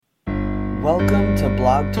Welcome to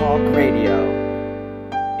Blog Talk Radio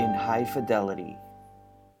in high fidelity.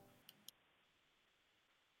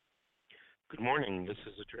 Good morning. This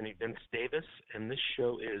is Attorney Vince Davis, and this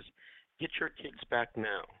show is Get Your Kids Back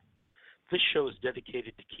Now. This show is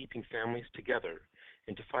dedicated to keeping families together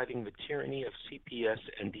and to fighting the tyranny of CPS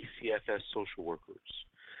and DCFS social workers.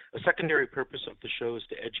 A secondary purpose of the show is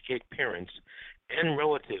to educate parents and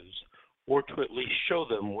relatives, or to at least show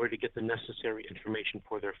them where to get the necessary information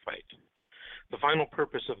for their fight. The final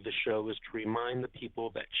purpose of the show is to remind the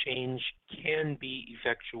people that change can be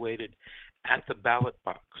effectuated at the ballot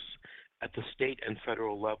box, at the state and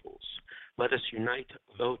federal levels. Let us unite,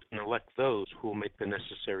 vote, and elect those who will make the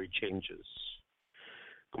necessary changes.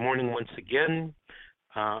 Good morning once again.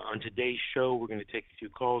 On today's show, we're going to take a few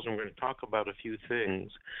calls and we're going to talk about a few things.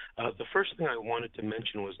 The first thing I wanted to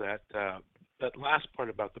mention was that last part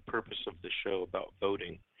about the purpose of the show about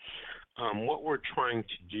voting. What we're trying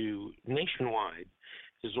to do nationwide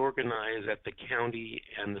is organize at the county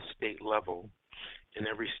and the state level in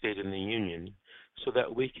every state in the union so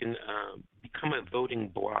that we can become a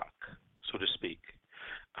voting bloc, so to speak.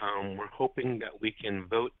 We're hoping that we can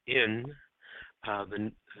vote in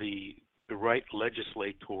the right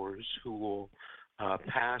legislators who will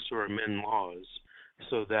pass or amend laws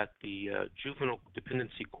so that the juvenile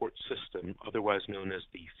dependency court system, otherwise known as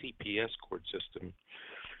the CPS court system,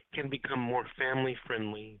 can become more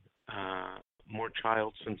family-friendly, more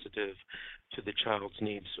child-sensitive to the child's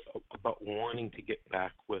needs about wanting to get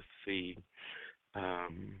back with the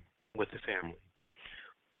family.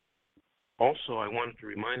 Also, I wanted to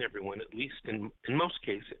remind everyone, at least in most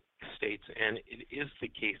states, and it is the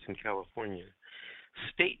case in California,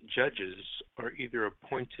 state judges are either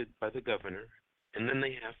appointed by the governor, and then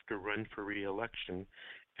they have to run for re-election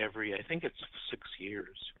every, I think it's 6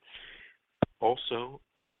 years. Also,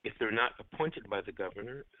 if they're not appointed by the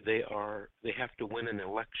governor, they have to win an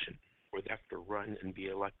election, or they have to run and be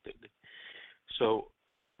elected. So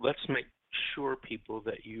let's make sure, people,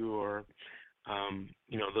 that you are,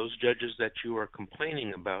 those judges that you are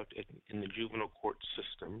complaining about in the juvenile court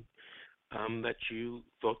system, that you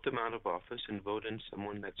vote them out of office and vote in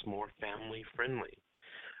someone that's more family-friendly.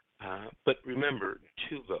 But remember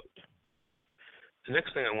to vote. The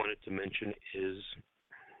next thing I wanted to mention is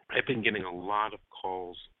I've been getting a lot of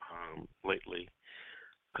calls lately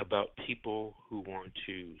about people who want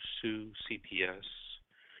to sue CPS,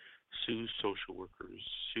 sue social workers,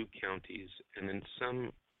 sue counties, and in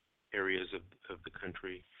some areas of the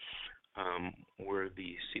country where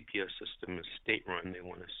the CPS system is state-run, they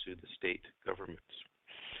want to sue the state governments.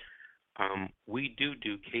 We do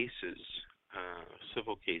cases,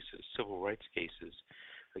 civil rights cases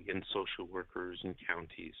against social workers and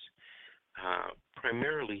counties,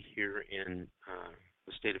 primarily here in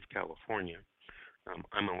the state of California.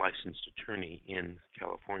 I'm a licensed attorney in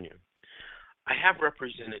California. I have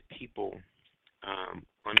represented people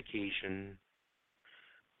on occasion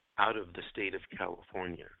out of the state of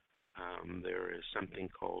California. There is something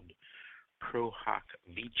called pro hoc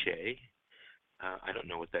vice. I don't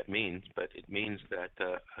know what that means, but it means that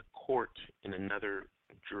a court in another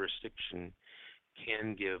jurisdiction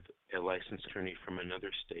can give a licensed attorney from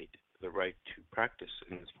another state the right to practice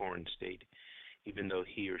in this foreign state, even though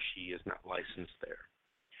he or she is not licensed there.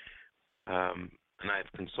 And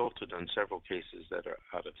I've consulted on several cases that are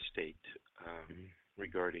out of state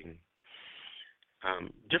regarding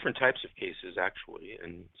different types of cases, actually,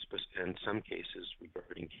 and some cases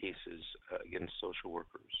regarding cases against social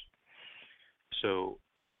workers. So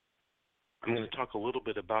I'm going to talk a little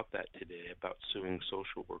bit about that today, about suing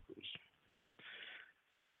social workers.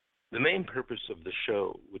 The main purpose of the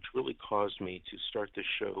show, which really caused me to start the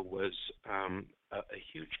show, was a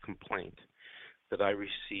huge complaint that I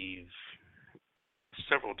receive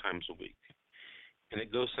several times a week. And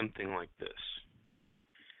it goes something like this.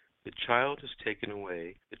 The child is taken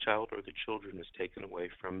away, the child or the children is taken away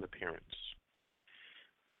from the parents.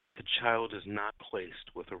 The child is not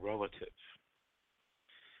placed with a relative.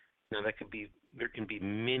 Now, there can be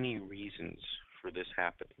many reasons for this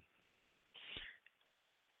happening.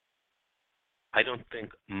 I don't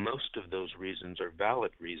think most of those reasons are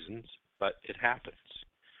valid reasons, but it happens.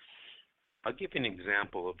 I'll give you an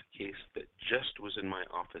example of a case that just was in my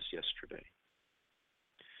office yesterday.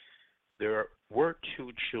 There were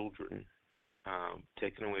 2 children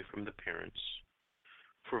taken away from the parents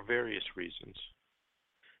for various reasons.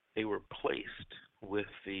 They were placed with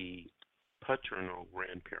the paternal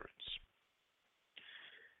grandparents.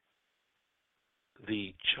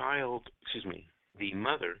 The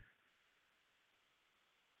mother,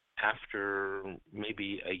 after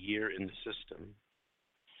maybe a year in the system,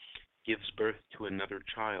 gives birth to another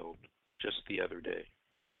child just the other day.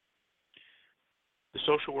 The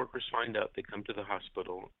social workers find out, they come to the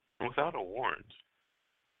hospital, and without a warrant,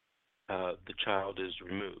 the child is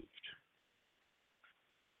removed.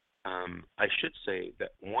 I should say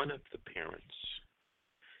that one of the parents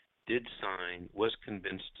was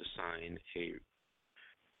convinced to sign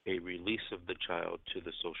a release of the child to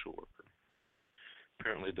the social worker.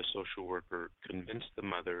 Apparently, the social worker convinced the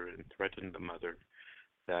mother and threatened the mother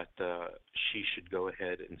that she should go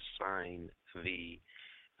ahead and sign a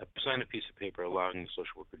piece of paper allowing the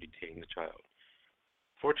social worker to detain the child.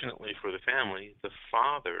 Fortunately for the family, the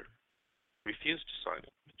father refused to sign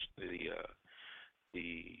it.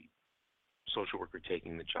 The social worker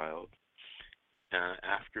taking the child,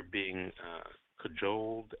 after being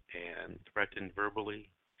cajoled and threatened verbally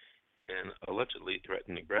and allegedly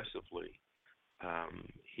threatened aggressively,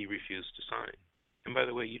 he refused to sign. And by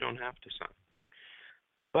the way, you don't have to sign.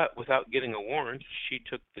 But without getting a warrant, she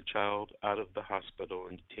took the child out of the hospital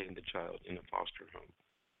and detained the child in a foster home.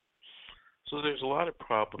 So there's a lot of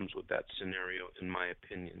problems with that scenario, in my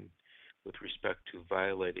opinion, with respect to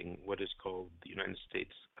violating what is called the United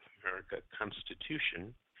States of America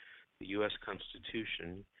Constitution, the U.S.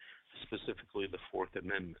 Constitution, specifically the Fourth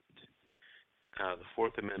Amendment. The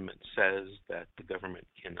Fourth Amendment says that the government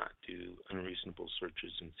cannot do unreasonable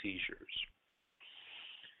searches and seizures.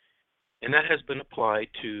 And that has been applied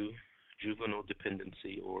to juvenile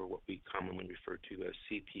dependency, or what we commonly refer to as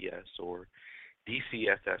CPS or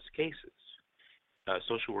DCFS cases. A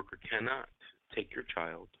social worker cannot take your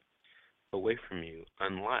child away from you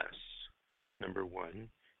unless, number one,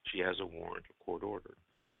 she has a warrant or court order.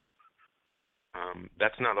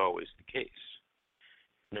 That's not always the case.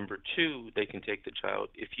 Number two, they can take the child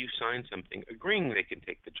if you sign something agreeing they can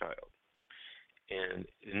take the child. And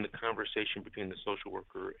in the conversation between the social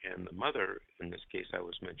worker and the mother, in this case I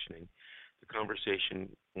was mentioning, the conversation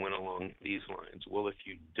went along these lines. Well, if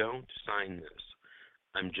you don't sign this,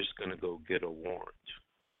 I'm just going to go get a warrant.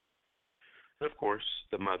 And of course,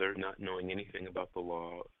 the mother, not knowing anything about the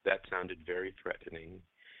law, that sounded very threatening.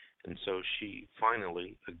 And so she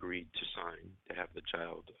finally agreed to sign to have the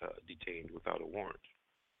child detained without a warrant.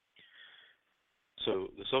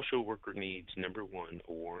 So the social worker needs, number one,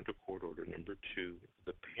 a warrant or court order. Number two,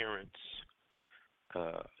 the parent's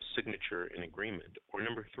signature and agreement. Or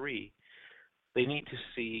number three, there needs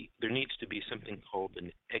to be something called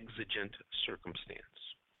an exigent circumstance.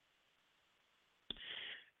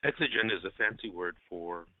 Exigent is a fancy word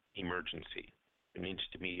for emergency. It needs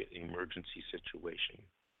to be an emergency situation.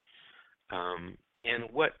 And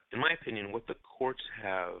what, in my opinion, what the courts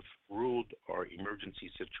have ruled are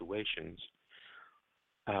emergency situations,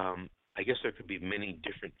 I guess there could be many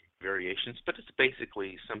different variations, but it's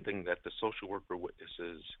basically something that the social worker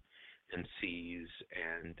witnesses and sees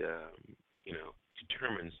and,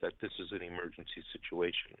 determines that this is an emergency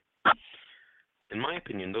situation. In my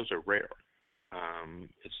opinion, those are rare.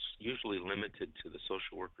 It's usually limited to the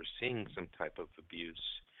social worker seeing some type of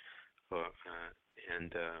abuse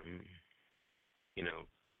and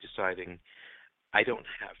deciding, I don't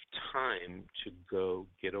have time to go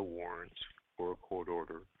get a warrant or a court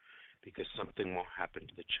order because something will happen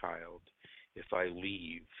to the child if I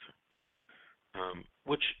leave,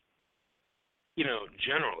 which,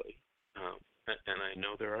 generally, and I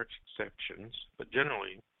know there are exceptions, but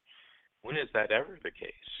generally, when is that ever the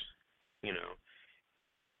case?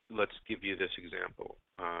 Let's give you this example.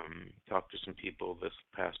 Talked to some people this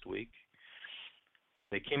past week.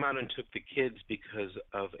 They came out and took the kids because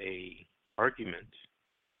of a argument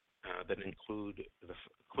that included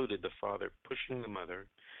the father pushing the mother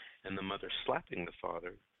and the mother slapping the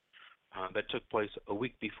father that took place a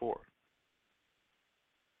week before.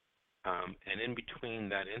 And in between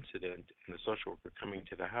that incident and the social worker coming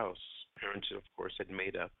to the house, parents, of course, had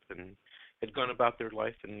made up and had gone about their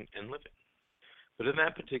life and living. But in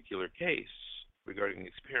that particular case, regarding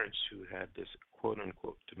these parents who had this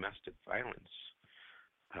quote-unquote domestic violence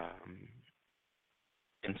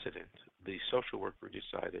incident, the social worker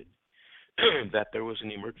decided that there was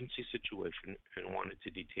an emergency situation and wanted to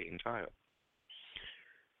detain child.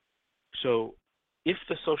 So if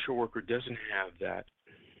the social worker doesn't have that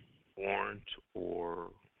warrant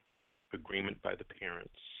or agreement by the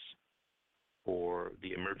parents or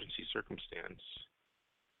the emergency circumstance,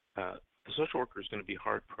 the social worker is going to be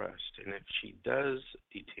hard-pressed. And if she does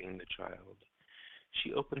detain the child,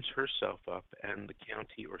 she opens herself up and the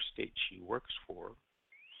county or state she works for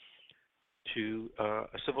to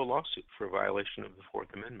a civil lawsuit for violation of the Fourth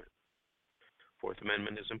Amendment. Fourth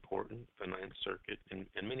Amendment is important. The Ninth Circuit and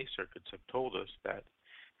many circuits have told us that,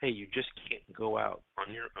 hey, you just can't go out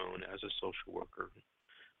on your own as a social worker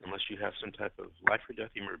unless you have some type of life or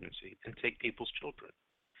death emergency, and take people's children.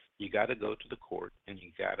 You got to go to the court, and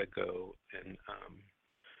you got to go and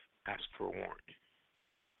ask for a warrant.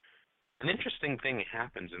 An interesting thing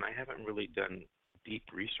happens, and I haven't really done deep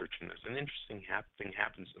research in this. An interesting thing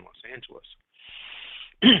happens in Los Angeles.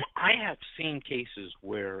 I have seen cases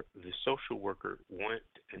where the social worker went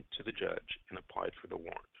to the judge and applied for the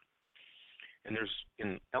warrant. And there's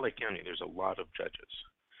in LA County, there's a lot of judges.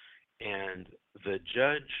 And the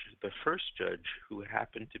first judge, who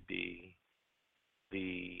happened to be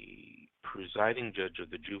the presiding judge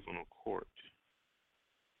of the juvenile court,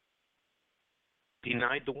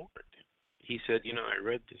 denied the warrant. He said, I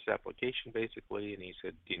read this application basically, and he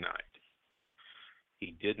said denied.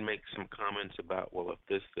 He did make some comments about, well, if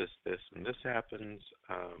this, and this happens,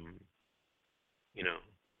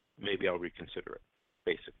 maybe I'll reconsider it,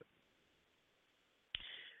 basically.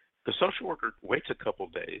 The social worker waits a couple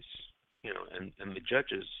days, and the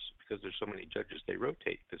judges, because there's so many judges, they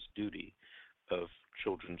rotate this duty of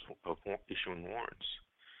issuing warrants,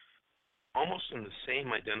 almost in the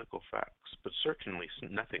same identical facts, but certainly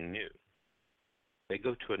nothing new. They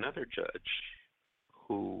go to another judge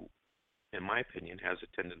who, in my opinion, has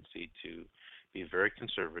a tendency to be very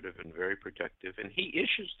conservative and very protective, and he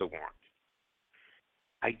issues the warrant.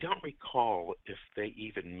 I don't recall if they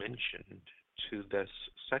even mentioned to this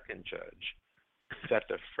second judge that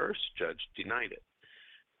the first judge denied it.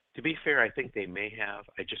 To be fair, I think they may have.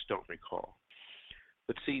 I just don't recall.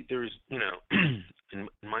 But see, there's, in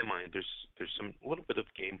my mind, there's some little bit of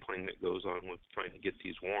game playing that goes on with trying to get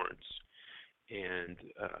these warrants, and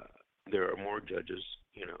there are more judges.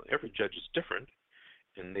 Every judge is different,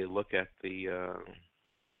 and they look at the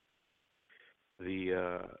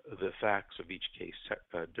facts of each case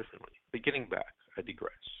differently. But getting back, I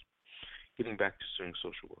digress. Getting back to suing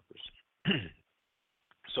social workers.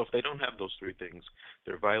 So if they don't have those three things,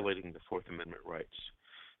 they're violating the Fourth Amendment rights.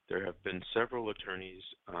 There have been several attorneys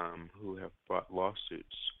who have brought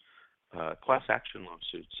lawsuits, class action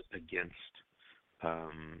lawsuits, against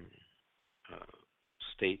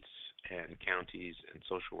states and counties and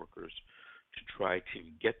social workers to try to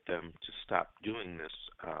get them to stop doing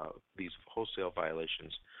these wholesale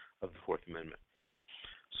violations of the Fourth Amendment.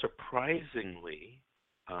 Surprisingly,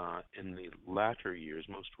 in the latter years,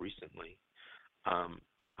 most recently,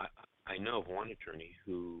 I know of one attorney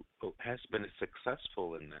who has been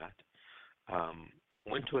successful in that,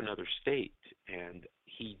 went to another state, and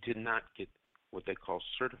he did not get what they call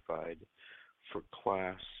certified for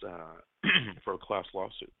for a class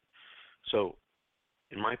lawsuit. So,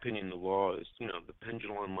 in my opinion, the law is, the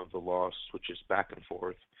pendulum of the law switches back and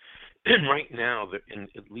forth. And right now,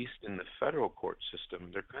 at least in the federal court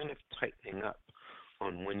system, they're kind of tightening up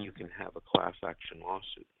on when you can have a class action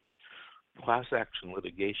lawsuit. Class action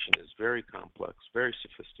litigation is very complex, very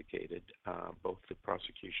sophisticated, both the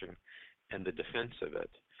prosecution and the defense of it.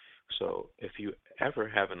 So if you ever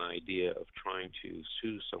have an idea of trying to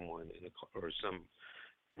sue someone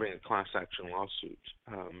bring a class action lawsuit,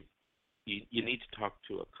 you need to talk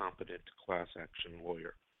to a competent class action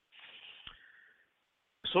lawyer.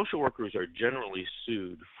 Social workers are generally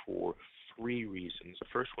sued for three reasons. The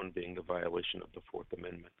first one being the violation of the Fourth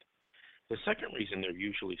Amendment. The second reason they're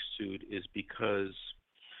usually sued is because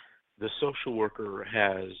the social worker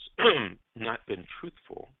has not been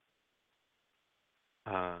truthful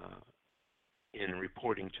in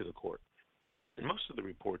reporting to the court. And most of the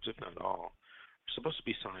reports, if not all, are supposed to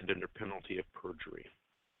be signed under penalty of perjury,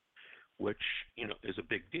 which, is a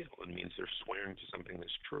big deal. It means they're swearing to something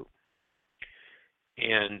that's true.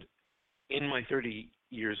 And in my 30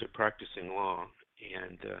 years of practicing law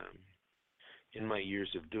and in my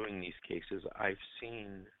years of doing these cases, I've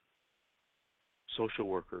seen social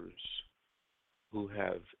workers who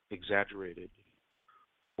have exaggerated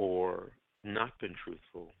or not been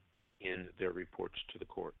truthful in their reports to the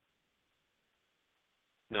court.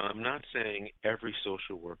 Now, I'm not saying every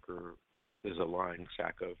social worker is a lying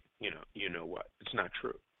sack of, you know what. It's not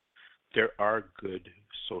true. There are good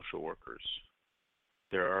social workers.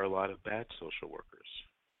 There are a lot of bad social workers.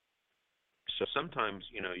 So sometimes,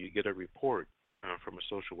 you get a report from a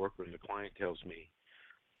social worker and the client tells me,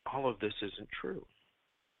 all of this isn't true.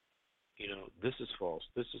 This is false,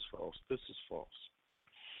 this is false, this is false.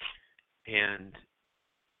 And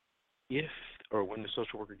when the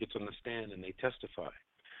social worker gets on the stand and they testify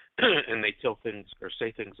and they tell things or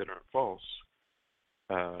say things that aren't false,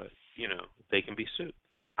 they can be sued.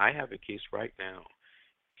 I have a case right now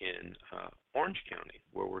in Orange County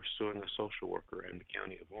where we're suing a social worker in the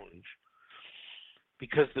county of Orange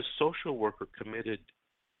because the social worker committed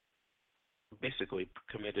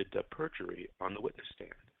perjury on the witness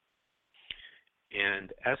stand.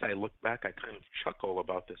 And as I look back, I kind of chuckle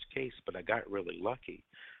about this case, but I got really lucky.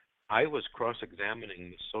 I was cross-examining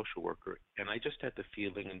the social worker, and I just had the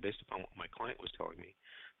feeling, and based upon what my client was telling me,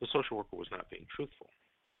 the social worker was not being truthful.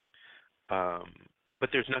 But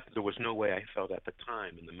there was no way I felt at the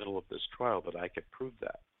time in the middle of this trial that I could prove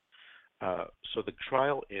that. So the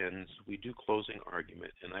trial ends, we do closing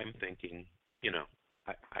argument, and I'm thinking,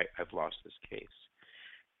 I've lost this case.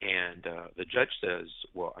 And the judge says,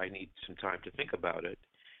 well, I need some time to think about it,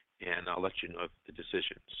 and I'll let you know the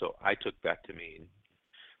decision. So I took that to mean,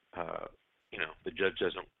 the judge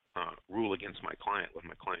doesn't rule against my client with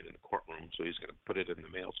my client in the courtroom, so he's going to put it in the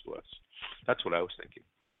mail to us. That's what I was thinking.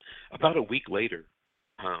 About a week later,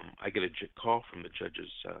 I get a call from the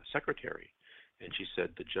judge's secretary, and she said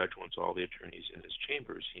the judge wants all the attorneys in his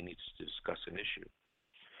chambers. He needs to discuss an issue.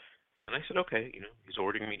 And I said, okay, he's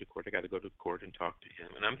ordering me to court. I got to go to court and talk to him.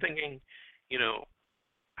 And I'm thinking,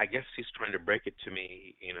 I guess he's trying to break it to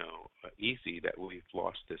me, easy that we've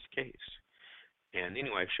lost this case. And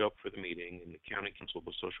anyway, I show up for the meeting, and the county counsel,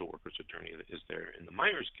 the social worker's attorney, is there, and the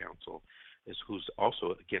minors counsel, who's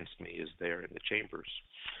also against me, is there in the chambers.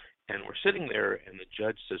 And we're sitting there, and the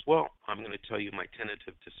judge says, well, I'm going to tell you my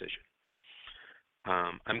tentative decision.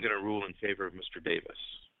 I'm going to rule in favor of Mr. Davis.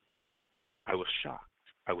 I was shocked.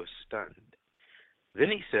 I was stunned.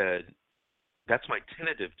 Then he said, that's my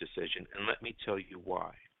tentative decision, and let me tell you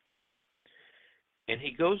why. And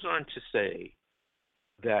he goes on to say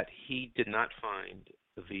that he did not find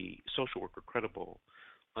the social worker credible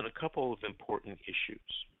on a couple of important issues.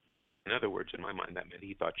 In other words, in my mind, that meant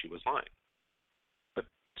he thought she was lying. But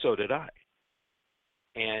so did I.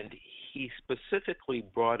 And he specifically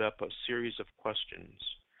brought up a series of questions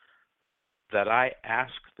that I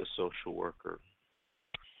asked the social worker.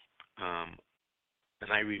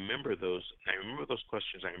 And I remember those.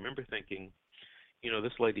 Questions. I remember thinking,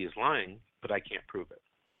 this lady is lying, but I can't prove it.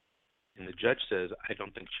 And the judge says, I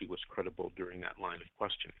don't think she was credible during that line of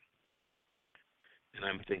questioning. And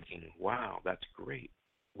I'm thinking, wow, that's great.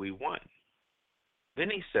 We won. Then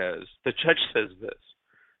the judge says this,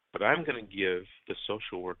 but I'm going to give the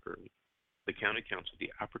social worker, the county counsel,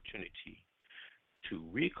 the opportunity to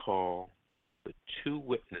recall the two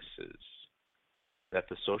witnesses that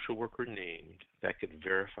the social worker named that could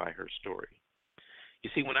verify her story. You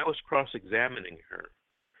see, when I was cross-examining her,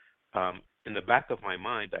 in the back of my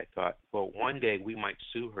mind, I thought, well, one day we might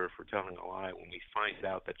sue her for telling a lie when we find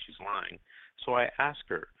out that she's lying. So I asked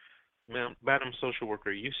her, Madam Social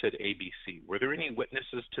Worker, you said ABC. Were there any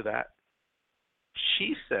witnesses to that?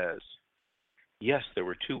 She says, yes, there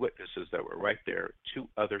were two witnesses that were right there, two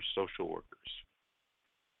other social workers.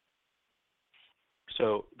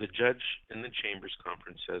 So the judge in the chambers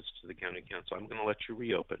conference says to the county counsel, I'm going to let you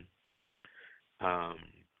reopen.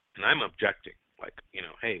 And I'm objecting,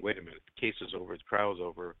 hey, wait a minute, the case is over, the trial is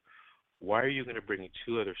over. Why are you going to bring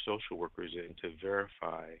two other social workers in to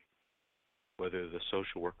verify whether the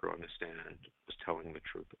social worker on the stand was telling the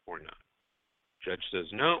truth or not? Judge says,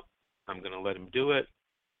 no, I'm going to let him do it,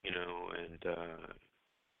 and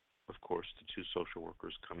of course the two social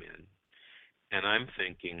workers come in. And I'm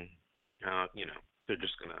thinking, they're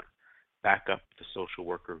just going to back up the social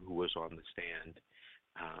worker who was on the stand,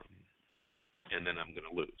 and then I'm going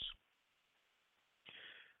to lose.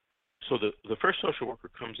 So the first social worker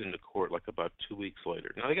comes into court about 2 weeks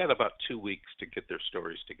later. Now, they got about 2 weeks to get their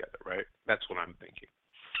stories together, right? That's what I'm thinking.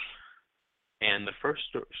 And the first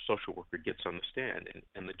social worker gets on the stand,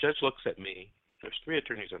 and the judge looks at me. There's three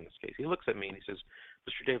attorneys on this case. He looks at me and he says,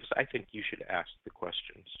 Mr. Davis, I think you should ask the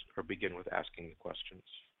questions, or begin with asking the questions.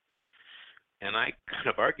 And I kind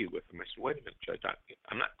of argued with him. I said, wait a minute, Judge,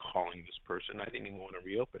 I'm not calling this person. I didn't even want to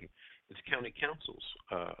reopen. It's county counsel's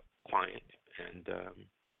client, and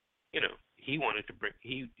he wanted to bring.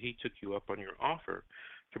 He took you up on your offer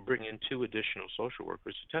to bring in two additional social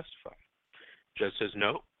workers to testify. Judge says,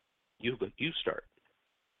 no, you start.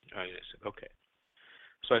 I said, okay.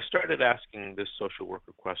 So I started asking this social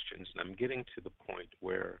worker questions, and I'm getting to the point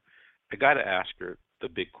where I got to ask her the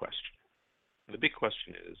big question. And the big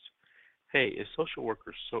question is, hey, is social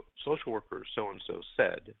worker so-and-so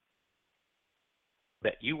said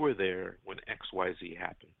that you were there when XYZ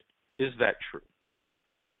happened? Is that true?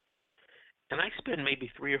 And I spend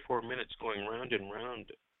maybe 3 or 4 minutes going round and round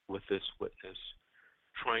with this witness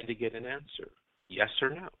trying to get an answer, yes or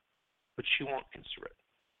no, but she won't answer it.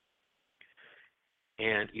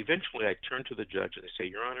 And eventually I turn to the judge and I say,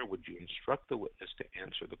 Your Honor, would you instruct the witness to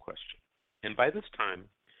answer the question? And by this time,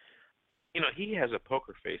 he has a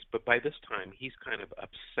poker face, but by this time he's kind of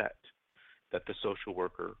upset that the social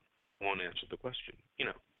worker won't answer the question.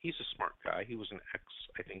 He's a smart guy. He was an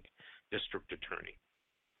I think, district attorney.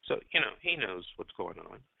 So, he knows what's going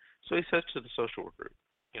on. So he says to the social worker,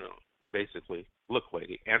 basically, look,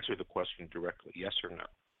 lady, answer the question directly, yes or no.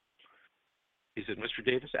 He said, Mr.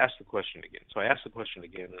 Davis, ask the question again. So I asked the question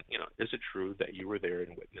again, is it true that you were there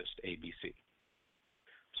and witnessed ABC?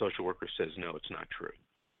 Social worker says, no, it's not true.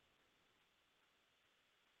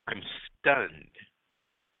 I'm stunned.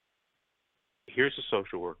 Here's a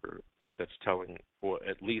social worker that's telling, or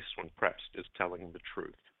at least when pressed, is telling the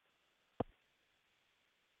truth.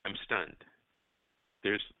 I'm stunned.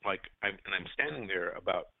 I'm standing there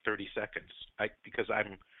about 30 seconds because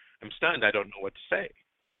I'm stunned. I don't know what to say.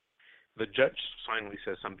 The judge finally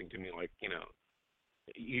says something to me like,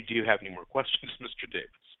 do you have any more questions, Mr.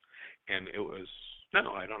 Davis? And it was,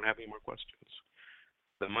 no, I don't have any more questions.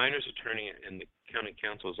 The minor's attorney and the county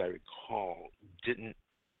counsel, as I recall, didn't,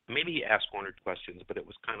 maybe he asked one or two questions, but it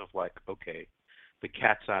was kind of like, okay, the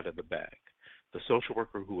cat's out of the bag. The social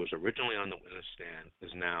worker who was originally on the witness stand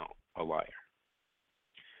is now a liar.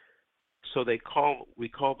 So we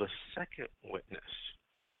call the second witness,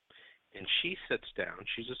 and she sits down.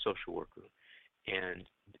 She's a social worker, and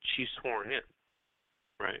she's sworn in,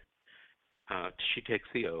 right? She takes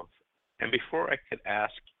the oath. And before I could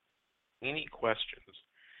ask any questions,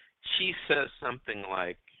 she says something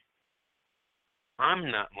like, I'm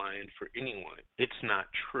not lying for anyone. It's not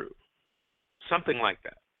true. Something like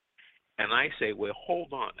that. And I say, well,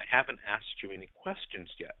 hold on. I haven't asked you any questions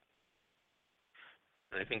yet.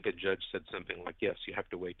 And I think the judge said something like, yes, you have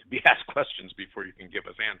to wait to be asked questions before you can give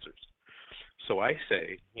us answers. So I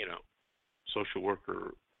say, social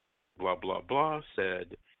worker blah, blah, blah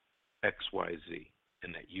said X, Y, Z,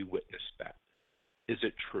 and that you witnessed that. Is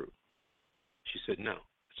it true? She said, no,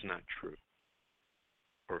 it's not true.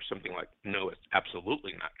 Or something like, no, it's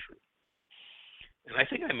absolutely not true. And I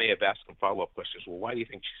think I may have asked some follow-up questions. Well, why do you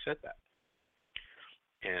think she said that?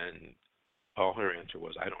 And all her answer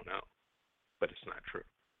was, I don't know, but it's not true.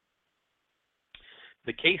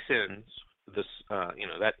 The case ends.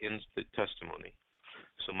 That ends the testimony.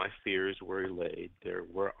 So my fears were allayed. There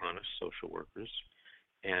were honest social workers,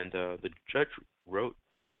 and the judge wrote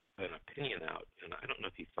an opinion out, and I don't know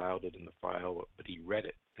if he filed it in the file, but he read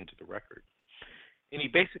it into the record. And he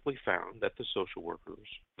basically found that the social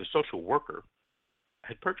worker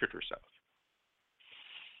had perjured herself.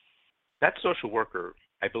 That social worker,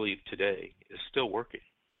 I believe today, is still working.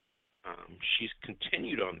 She's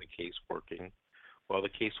continued on the case working while the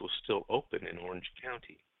case was still open in Orange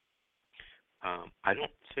County. I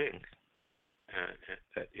don't think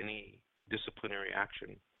that any disciplinary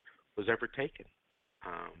action was ever taken.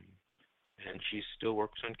 And she still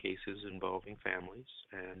works on cases involving families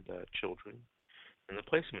and children and the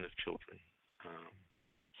placement of children.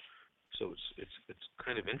 So it's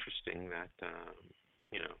kind of interesting that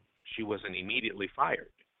she wasn't immediately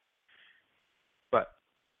fired, but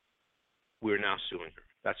we're now suing her.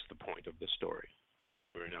 That's the point of the story.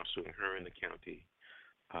 We're now suing her in the county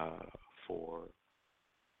for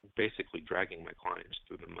basically dragging my clients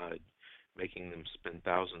through the mud, making them spend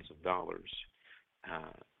thousands of dollars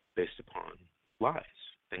based upon lies,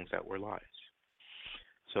 things that were lies.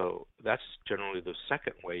 So that's generally the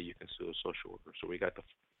second way you can sue a social worker. So we got the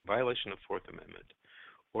violation of Fourth Amendment,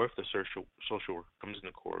 or if the social worker comes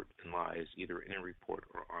into court and lies, either in a report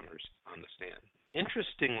or on the stand.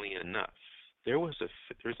 Interestingly enough, there's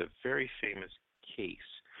a very famous case.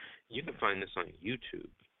 You can find this on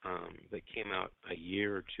YouTube that came out a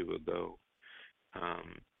year or two ago.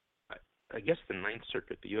 I guess the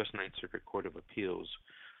U.S. Ninth Circuit Court of Appeals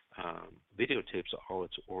videotapes all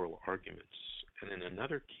its oral arguments. And in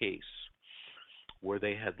another case where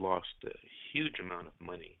they had lost a huge amount of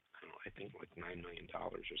money, I think like $9 million or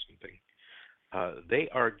something, they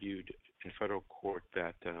argued in federal court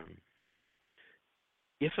that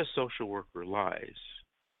if a social worker lies,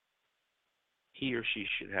 he or she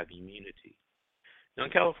should have immunity. Now,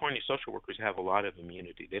 in California, social workers have a lot of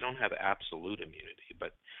immunity. They don't have absolute immunity,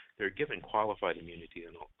 but they're given qualified immunity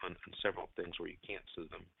on several things where you can't sue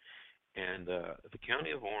them. And the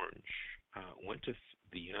County of Orange went to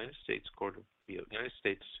the United States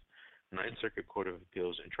Ninth Circuit Court of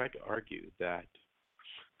Appeals and tried to argue that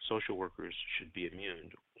social workers should be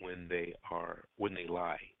immune when they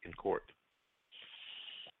lie in court.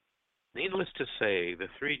 Needless to say, the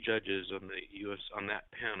three judges on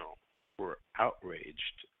that panel were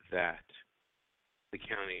outraged that the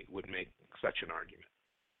county would make such an argument,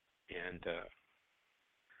 and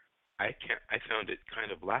I found it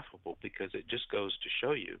kind of laughable because it just goes to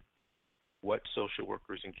show you what social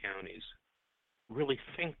workers in counties really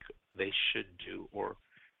think they should do or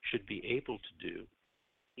should be able to do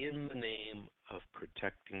in the name of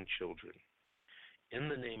protecting children, in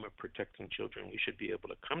the name of protecting children, we should be able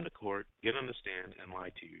to come to court, get on the stand, and lie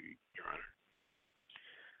to you, Your Honor.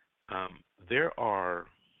 There are,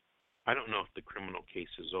 I don't know if the criminal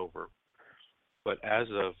case is over, but as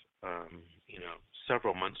of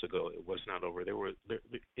several months ago, it was not over.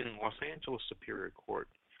 In Los Angeles Superior Court,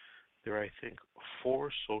 there are, I think,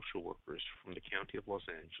 4 social workers from the County of Los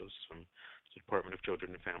Angeles, from the Department of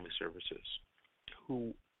Children and Family Services,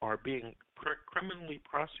 who are being criminally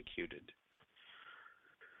prosecuted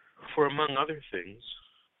for, among other things,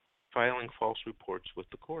 filing false reports with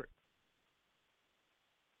the court.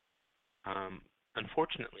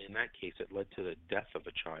 Unfortunately, in that case, it led to the death of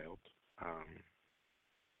a child.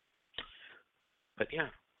 But yeah,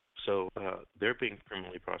 so they're being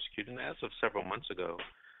criminally prosecuted. And as of several months ago,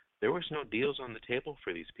 there was no deals on the table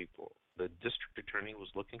for these people. The district attorney was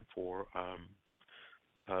looking for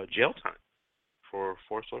jail time for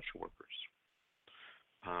 4 social workers.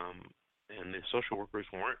 And the social workers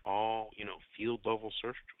weren't all, field level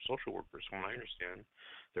social workers. From what I understand,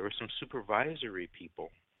 there were some supervisory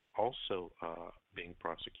people also being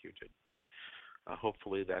prosecuted.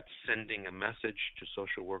 Hopefully that's sending a message to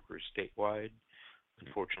social workers statewide.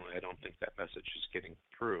 Unfortunately, I don't think that message is getting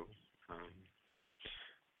through.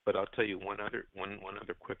 But I'll tell you one other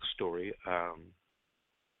quick story.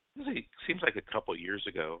 It seems like a couple years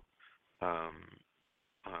ago,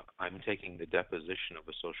 I'm taking the deposition of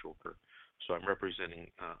a social worker. So I'm representing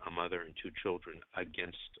a mother and 2 children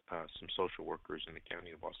against some social workers in the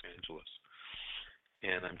County of Los Angeles.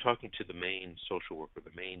 And I'm talking to the main social worker, the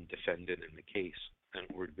main defendant in the case, and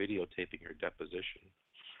we're videotaping her deposition.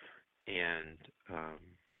 And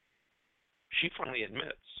she finally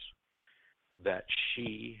admits that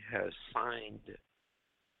she has signed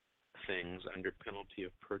things under penalty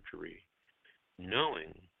of perjury,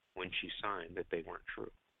 knowing when she signed that they weren't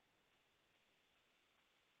true.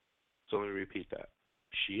 So let me repeat that.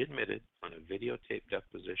 She admitted on a videotape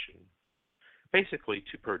deposition, basically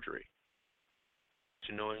to perjury,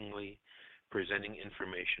 to knowingly presenting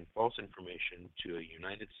information, false information, to a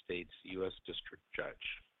United States U.S. District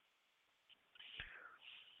Judge.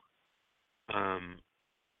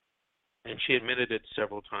 And she admitted it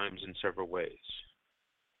several times in several ways.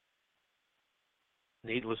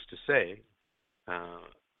 Needless to say,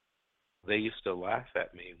 they used to laugh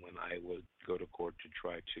at me when I would go to court to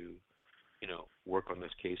try to, work on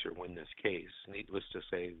this case or win this case. Needless to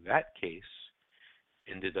say, that case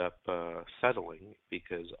ended up settling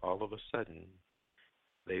because all of a sudden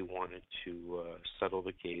they wanted to settle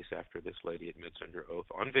the case after this lady admits under oath,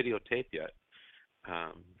 on videotape yet,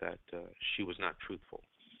 that she was not truthful.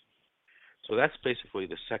 So that's basically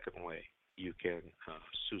the second way you can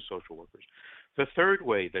sue social workers. The third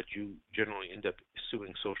way that you generally end up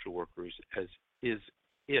suing social workers is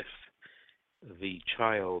if the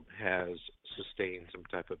child has sustained some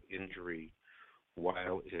type of injury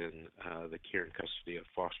while in the care and custody of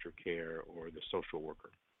foster care or the social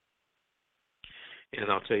worker.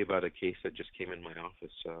 And I'll tell you about a case that just came in my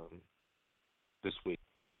office this week.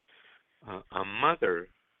 A mother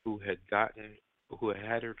who had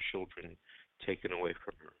had her children taken away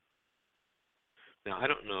from her. Now, I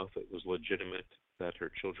don't know if it was legitimate that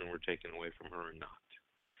her children were taken away from her or not.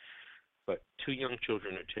 But 2 young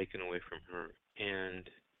children are taken away from her, and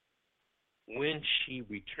when she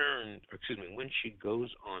goes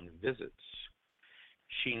on visits,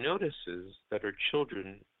 she notices that her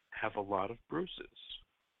children have a lot of bruises.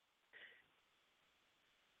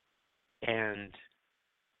 And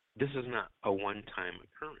this is not a one-time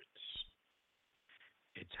occurrence.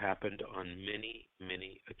 It's happened on many,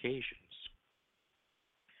 many occasions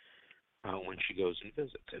when she goes and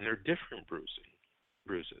visits, and they're different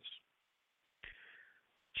bruises.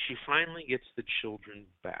 She finally gets the children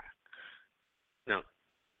back. Now,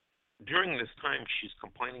 during this time, she's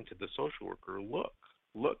complaining to the social worker,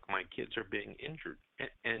 look, my kids are being injured.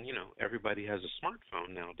 And everybody has a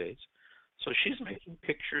smartphone nowadays. So she's making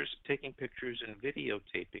pictures, taking pictures, and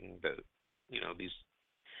videotaping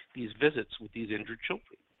these visits with these injured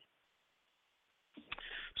children.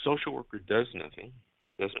 Social worker does nothing,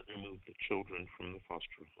 doesn't remove the children from the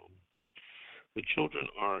foster home. The children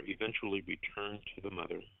are eventually returned to the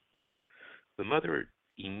mother. The mother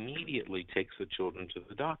immediately takes the children to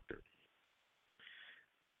the doctor.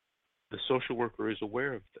 The social worker is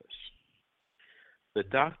aware of this. The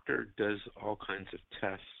doctor does all kinds of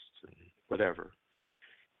tests and whatever,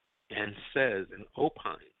 and says and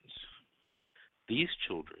opines these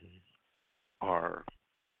children are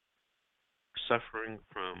suffering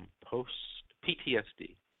from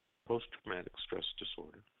PTSD, post-traumatic stress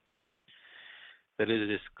disorder, that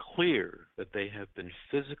it is clear that they have been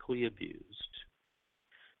physically abused,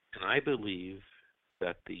 and I believe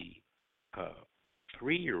that the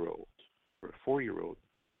 3-year-old or 4-year-old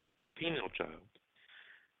female child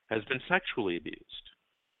has been sexually abused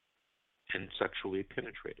and sexually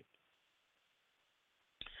penetrated.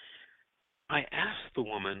 I asked the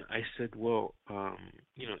woman, I said, well,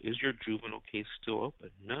 is your juvenile case still open?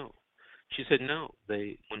 No. She said, no.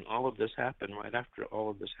 When all of this happened, right after all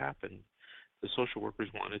of this happened, the social workers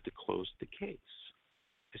wanted to close the case.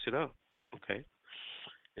 I said, oh, okay.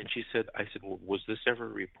 And I said, well, was this ever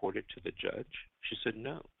reported to the judge? She said,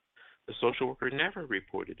 no. The social worker never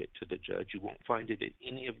reported it to the judge. You won't find it in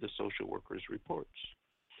any of the social workers' reports.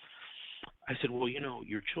 I said, well,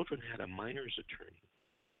 your children had a minor's attorney.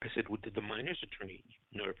 I said, well, did the minor's attorney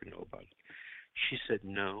ever know about it? She said,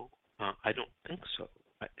 no, I don't think so.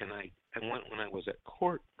 And I went when I was at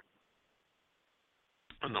court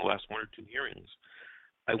on the last 1 or 2 hearings.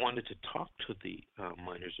 I wanted to talk to the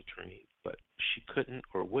minor's attorney, but she couldn't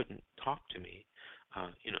or wouldn't talk to me.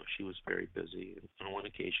 She was very busy. And on one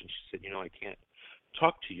occasion, she said, I can't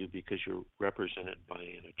talk to you because you're represented by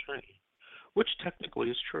an attorney, which technically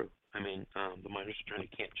is true. I mean, the minor's attorney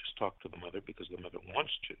can't just talk to the mother because the mother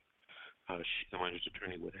wants to. The minor's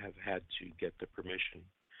attorney would have had to get the permission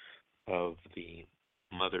of the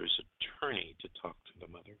mother's attorney to talk to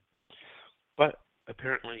the mother. But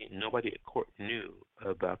apparently nobody at court knew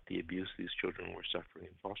about the abuse these children were suffering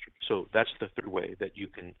in foster care. So that's the third way that you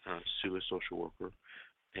can sue a social worker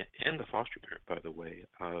and the foster parent, by the way,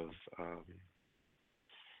 of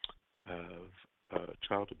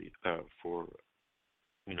child abuse for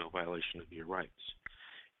violation of your rights.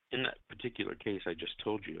 In that particular case I just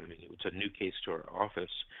told you, it was a new case to our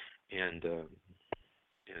office, and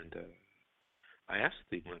I asked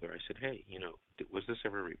the mother, I said, hey, was this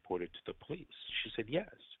ever reported to the police? She said, yes.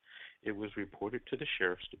 It was reported to the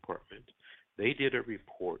sheriff's department. They did a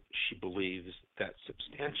report, she believes, that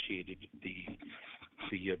substantiated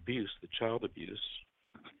the abuse, the child abuse.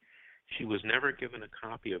 She was never given a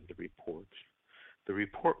copy of the report. The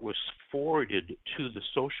report was forwarded to the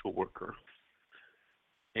social worker,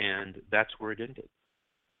 and that's where it ended.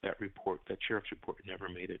 That sheriff's report, never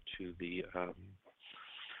made it to the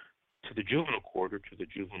juvenile court or to the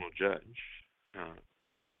juvenile judge,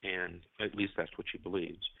 and at least that's what she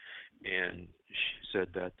believes. And she said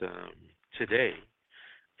that today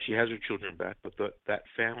she has her children back, but that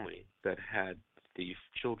family that had the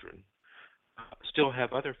children still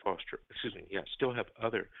have other foster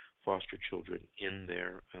children in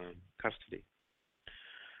their custody.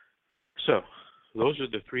 So those are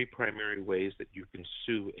the 3 primary ways that you can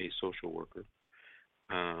sue a social worker.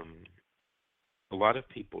 A lot of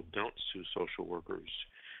people don't sue social workers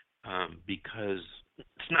because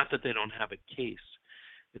it's not that they don't have a case,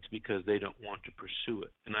 it's because they don't want to pursue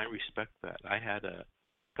it. And I respect that. A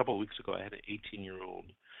couple of weeks ago, I had an 18-year-old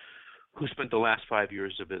who spent the last 5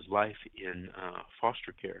 years of his life in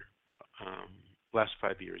foster care. Last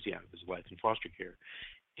 5 years, of his life in foster care.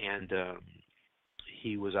 And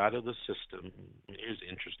he was out of the system. Here's the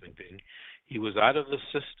interesting thing. He was out of the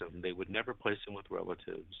system. They would never place him with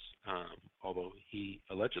relatives, although he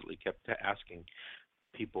allegedly kept asking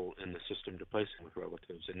people in the system to place him with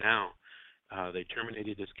relatives. And now they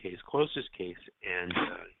terminated his case, closed his case, and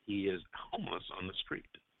he is homeless on the street,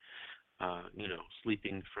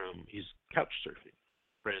 sleeping he's couch surfing,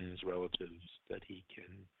 friends, relatives that he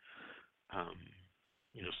can,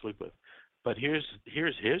 sleep with. But here's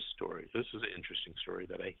his story. This is an interesting story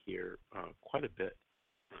that I hear quite a bit,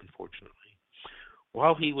 unfortunately.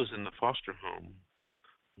 While he was in the foster home,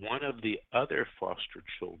 one of the other foster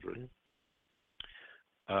children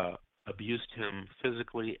abused him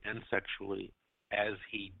physically and sexually, as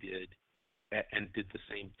he did, and did the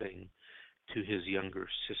same thing to his younger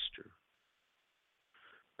sister.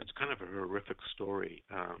 It's kind of a horrific story.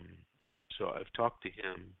 So I've talked to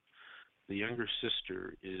him. The younger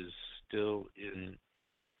sister is still in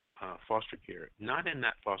foster care, not in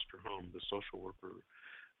that foster home. The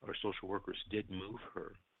social workers did move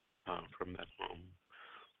her from that home,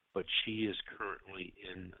 but she is currently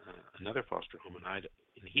in another foster home, and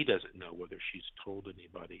he doesn't know whether she's told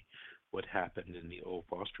anybody what happened in the old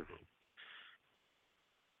foster home.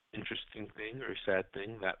 Interesting thing, or sad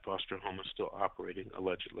thing, that foster home is still operating,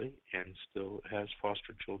 allegedly, and still has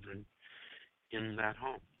foster children in that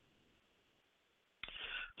home.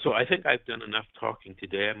 So I think I've done enough talking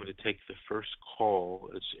today. I'm going to take the first call.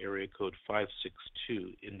 It's area code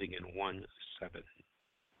 562, ending in 17.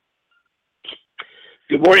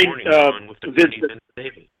 Good morning. John, with the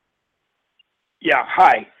David. Yeah,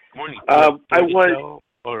 hi. Good morning. I want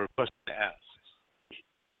or a question to ask.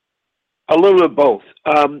 A little of both.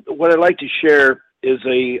 What I'd like to share is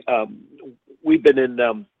we've been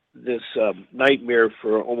in this nightmare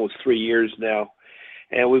for almost 3 years now,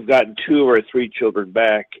 and we've gotten 2 of our 3 children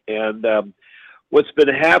back. And what's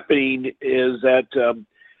been happening is that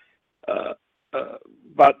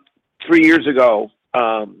about 3 years ago,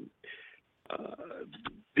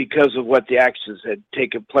 because of what the actions had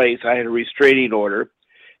taken place, I had a restraining order,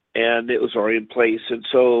 and it was already in place. And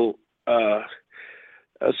so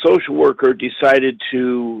a social worker decided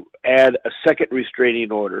to add a second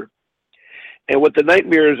restraining order. And what the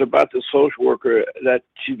nightmare is about the social worker, that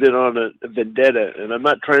she's been on a vendetta. And I'm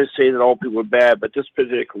not trying to say that all people are bad, but this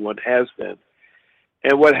particular one has been.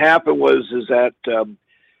 And what happened is that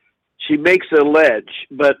she makes it allege,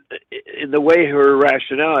 but in the way her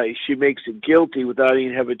rationality, she makes it guilty without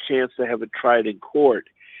even having a chance to have it tried in court.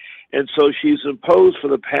 And so she's imposed for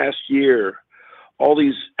the past year all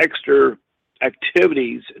these extra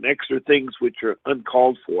activities and extra things which are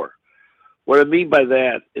uncalled for. What I mean by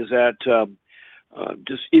that is that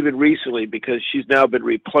just even recently, because she's now been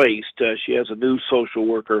replaced, she has a new social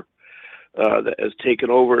worker that has taken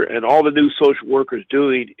over, and all the new social worker's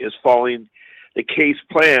doing is following the case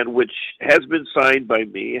plan, which has been signed by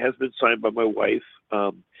me, has been signed by my wife,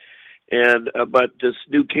 but this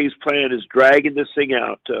new case plan is dragging this thing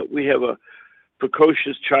out. We have a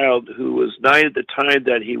precocious child who was 9 at the time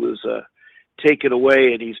that he was taken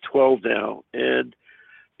away, and he's 12 now. And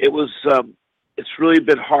it's really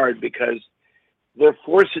been hard because they're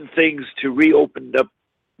forcing things to reopen up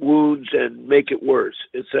wounds and make it worse.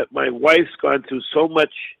 It's that my wife's gone through so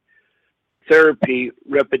much therapy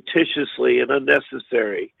repetitiously and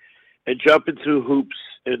unnecessary, and jumping through hoops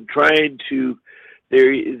and trying to,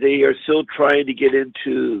 they are still trying to get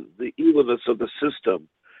into the evilness of the system.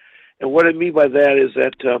 And what I mean by that is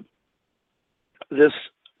that this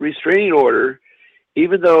restraining order,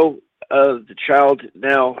 even though the child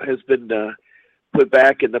now has been put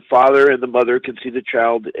back, and the father and the mother can see the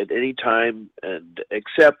child at any time, and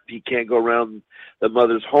except he can't go around the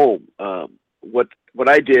mother's home. What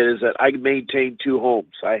I did is that I maintained 2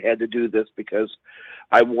 homes. I had to do this because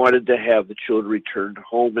I wanted to have the children returned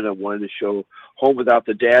home, and I wanted to show home without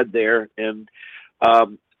the dad there. And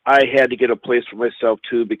I had to get a place for myself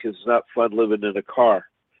too, because it's not fun living in a car.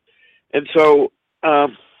 And so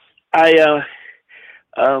I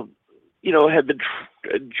have been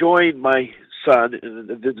enjoying my son and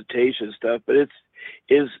the visitation stuff, but it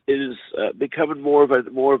is becoming more of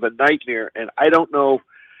a nightmare. And I don't know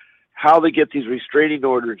how they get these restraining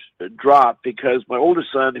orders dropped, because my older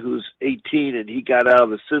son, who's 18, and he got out of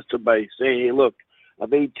the system by saying, "Hey, look,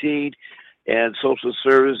 I'm 18, and social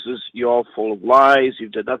services, you're all full of lies.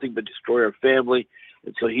 You've done nothing but destroy our family."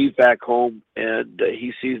 And so he's back home, and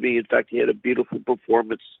he sees me. In fact, he had a beautiful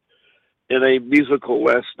performance in a musical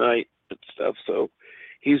last night and stuff. So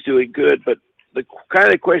he's doing good. But the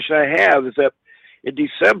kind of question I have is that in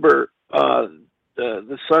December,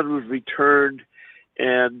 the son was returned.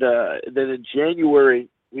 And then in January,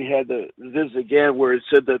 we had the visit again, where it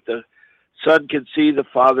said that the son can see the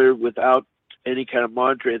father without any kind of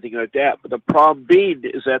monitoring, anything like that. But the problem being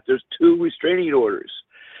is that there's 2 restraining orders,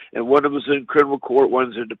 and one of them is in criminal court,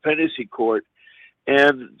 one's in dependency court.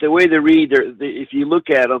 And the way they read, if you look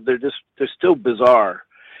at them, they're still bizarre.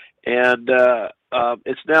 And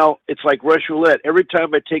it's like Russian roulette. Every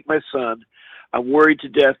time I take my son, I'm worried to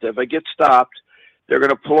death that if I get stopped, they're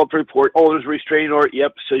going to pull up a report. "Oh, there's a restraining order.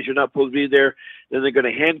 Yep, says you're not supposed to be there." Then they're going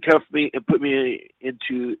to handcuff me and put me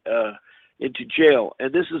into jail.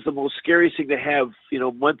 And this is the most scary thing to have.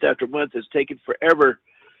 Month after month, it's taken forever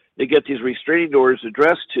to get these restraining orders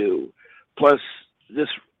addressed to. Plus, this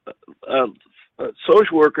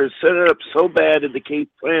social worker set it up so bad in the case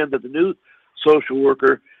plan that the new social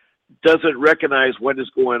worker doesn't recognize what is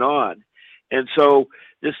going on. And so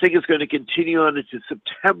this thing is going to continue on into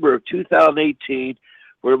September of 2018,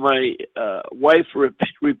 where my wife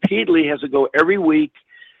repeatedly has to go every week.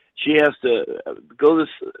 She has to go to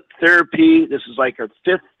this therapy. This is like her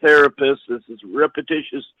 5th therapist. This is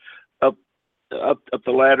repetitious up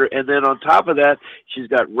the ladder. And then on top of that, she's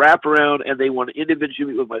got wraparound, and they want to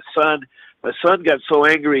individually meet with my son. My son got so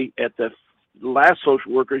angry at the last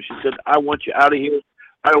social worker, she said, "I want you out of here.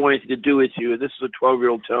 I don't want anything to do with you." And this is a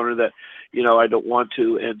 12-year-old telling her that, I don't want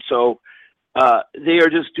to. And so they are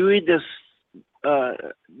just doing this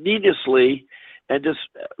needlessly and just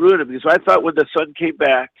ruining it. Because I thought when the son came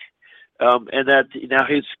back, and that now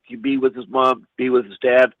he can be with his mom, be with his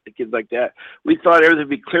dad, things like that, we thought everything would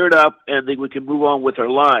be cleared up and then we can move on with our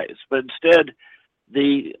lives. But instead,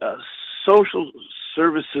 the social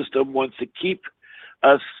service system wants to keep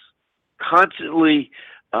us constantly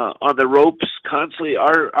on the ropes, constantly.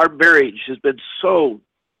 Our marriage has been so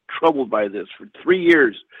troubled by this for 3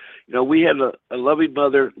 years. We had a loving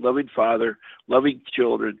mother, loving father, loving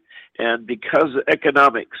children, and because of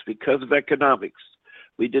economics,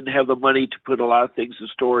 we didn't have the money to put a lot of things in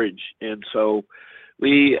storage, and so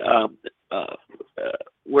we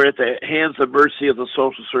were at the hands and mercy of the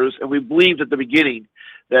social service, and we believed at the beginning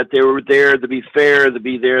that they were there to be fair, to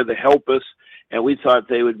be there to help us, and we thought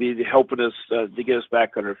they would be helping us to get us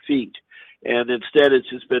back on our feet. And instead, it's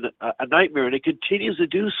just been a nightmare, and it continues to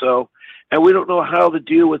do so. And we don't know how to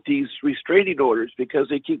deal with these restraining orders because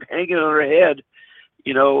they keep hanging on our head,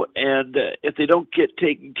 and if they don't get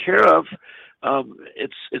taken care of,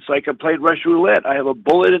 it's like I'm playing Russian roulette. I have a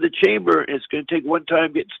bullet in the chamber, and it's going to take one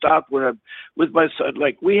time getting stopped when I'm with my son.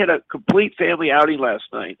 Like, we had a complete family outing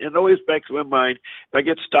last night, and it always backs in my mind, if I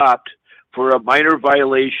get stopped for a minor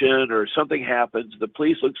violation or something happens, the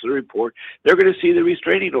police looks at the report, they're going to see the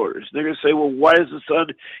restraining orders. They're going to say, well, why is the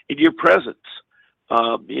son in your presence?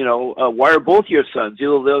 Why are both your sons? The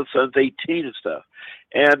other son's 18 and stuff.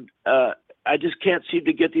 And I just can't seem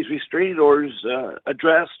to get these restraining orders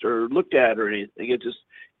addressed or looked at or anything. It just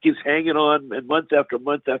keeps hanging on, and month after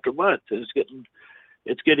month after month. And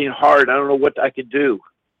it's getting hard. I don't know what I can do.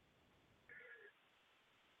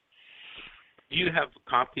 Do you have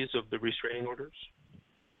copies of the restraining orders?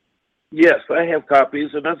 Yes, I have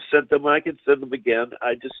copies, and I've sent them. I can send them again.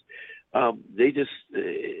 It's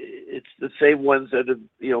the same ones that have,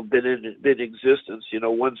 been in existence.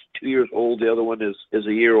 One's 2 years old, the other one is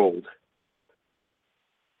a year old.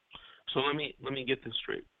 So let me get this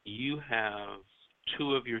straight. You have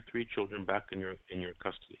 2 of your 3 children back in your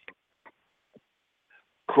custody.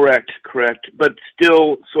 Correct. But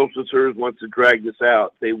still, social service wants to drag this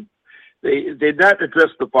out. They not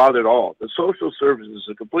addressed the father at all. The social services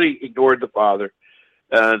have completely ignored the father,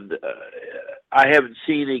 and I haven't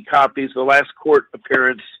seen any copies. The last court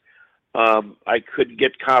appearance, I couldn't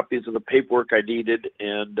get copies of the paperwork I needed,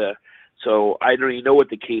 and so I don't even know what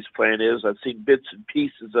the case plan is. I've seen bits and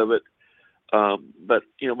pieces of it, but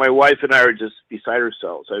my wife and I are just beside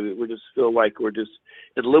ourselves. We just feel like we're just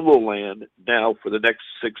in limbo land now for the next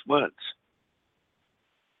 6 months.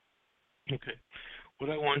 Okay. What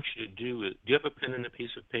I want you to do is, do you have a pen and a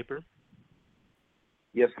piece of paper?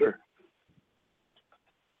 Yes, sir.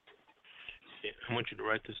 Okay, I want you to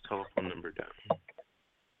write this telephone number down.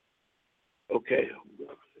 Okay.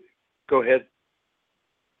 Go ahead.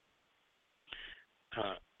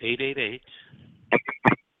 888.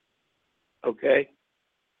 Okay.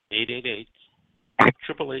 888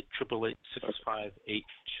 888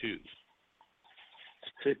 6582.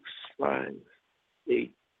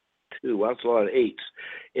 6582. Well, that's a lot of eights.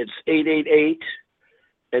 It's 888,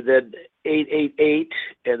 and then 888,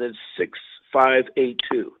 and then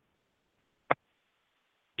 6582.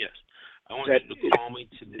 Yes, I want you to call me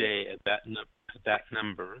today at that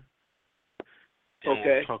number, and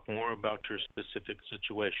we'll talk more about your specific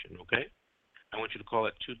situation. Okay? I want you to call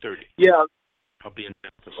at 2:30. Yeah. I'll be in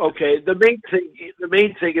Memphis. Okay. The main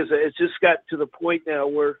thing is that it's just got to the point now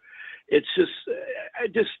where it's just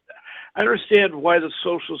I understand why the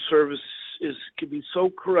social service can be so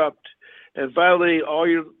corrupt and violate all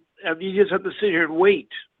your. I mean, you just have to sit here and wait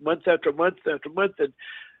month after month after month, and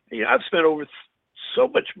I've spent over so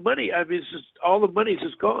much money. I mean, it's just all the money's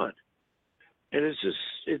just gone, and it's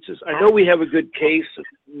just. I know we have a good case,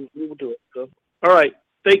 and we will do it. So, all right,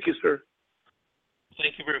 thank you, sir.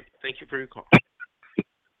 Thank you for your call.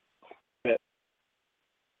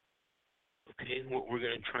 Okay, what we're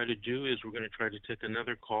going to try to do is we're going to try to take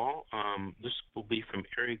another call. This will be from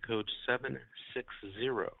area code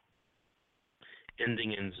 760,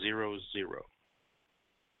 ending in 00.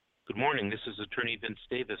 Good morning. This is Attorney Vince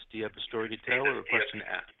Davis. Do you have a story to tell or a question to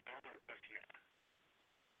ask?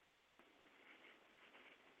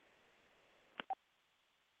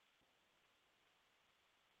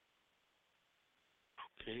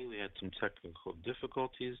 Okay, we had some technical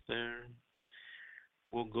difficulties there.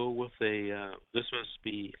 We'll go with this must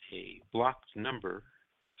be a blocked number,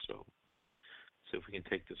 so see if we can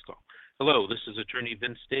take this call. Hello, this is Attorney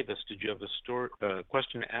Vince Davis. Did you have a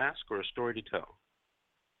question to ask or a story to tell?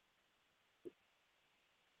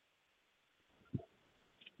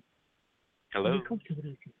 Hello?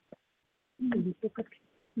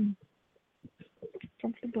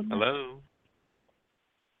 Hello?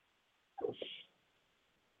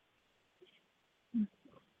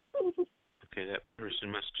 Okay, that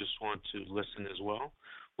person must just want to listen as well.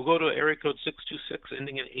 We'll go to area code 626,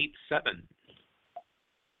 ending in 87.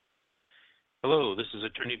 Hello, this is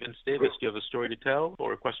Attorney Vince Davis. Do you have a story to tell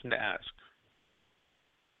or a question to ask?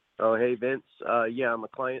 Oh, hey, Vince. Yeah, I'm a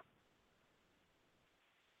client.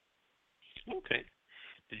 Okay.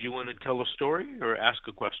 Did you want to tell a story or ask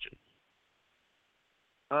a question?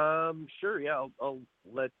 Sure. Yeah, I'll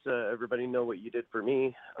let everybody know what you did for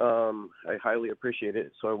me. I highly appreciate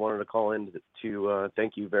it. So I wanted to call in to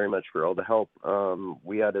thank you very much for all the help.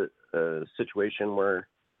 We had a situation where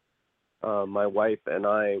my wife and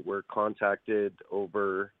I were contacted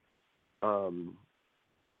over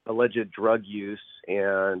alleged drug use,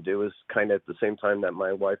 and it was kind of at the same time that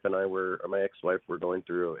my ex-wife were going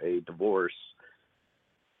through a divorce.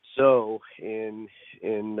 So in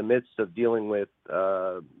the midst of dealing with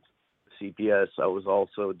CPS, I was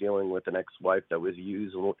also dealing with an ex-wife that was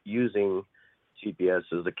using CPS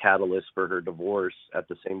as a catalyst for her divorce at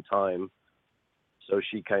the same time. So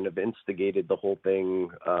she kind of instigated the whole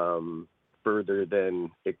thing further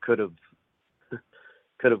than it could have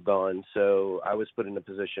gone. So I was put in a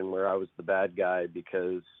position where I was the bad guy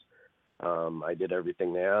because I did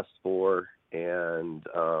everything they asked for, and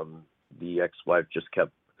the ex-wife just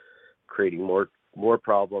kept creating more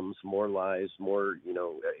problems, more lies, more,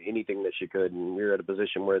 anything that she could. And we were at a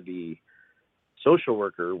position where the social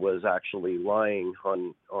worker was actually lying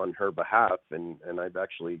on her behalf, and I've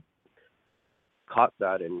actually caught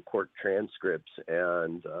that in court transcripts,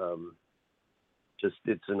 and just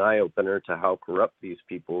it's an eye-opener to how corrupt these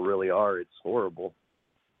people really are. It's horrible.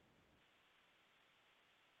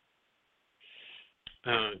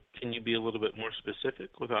 Can you be a little bit more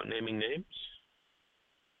specific without naming names?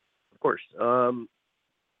 Of course.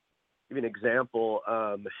 Give you an example.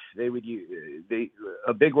 They would use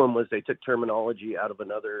a big one was they took terminology out of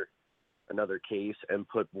another case and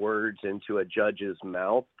put words into a judge's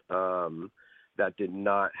mouth that did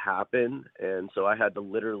not happen, and so I had to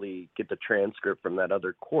literally get the transcript from that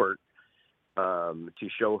other court to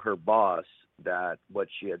show her boss that what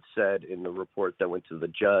she had said in the report that went to the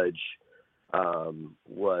judge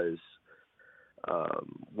was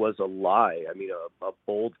a lie. I mean, a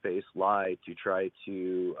bold-faced lie to try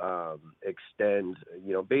to extend.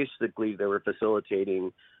 Basically they were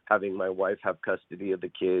facilitating having my wife have custody of the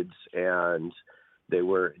kids, and they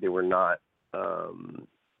were not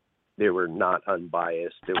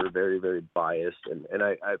unbiased. They were very, very biased, and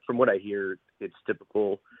I from what I hear, it's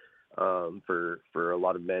typical for a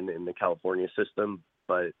lot of men in the California system,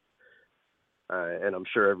 but. And I'm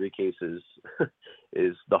sure every case is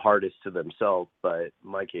the hardest to themselves, but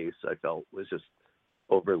my case I felt was just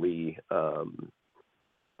overly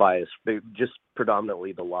biased. They just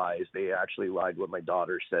predominantly the lies. They actually lied what my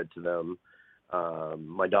daughter said to them.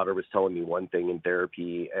 My daughter was telling me one thing in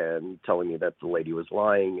therapy and telling me that the lady was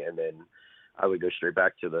lying, and then I would go straight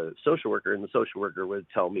back to the social worker, and the social worker would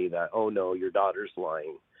tell me that, oh no, your daughter's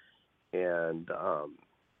lying, and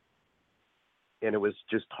it was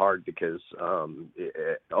just hard because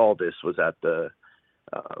all this was at the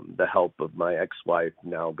help of my ex-wife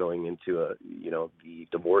now going into the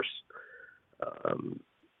divorce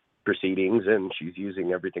proceedings, and she's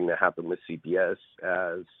using everything that happened with CPS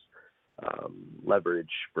as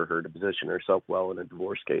leverage for her to position herself well in a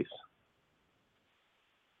divorce case.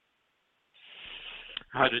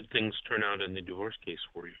 How did things turn out in the divorce case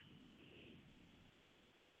for you?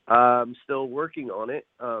 I'm still working on it.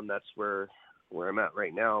 That's where I'm at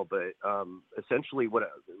right now, but essentially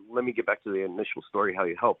let me get back to the initial story, how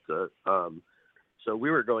you helped. So we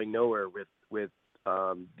were going nowhere with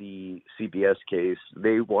the CPS case.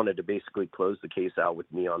 They wanted to basically close the case out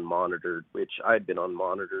with me on monitored, which I'd been on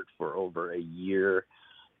monitored for over a year,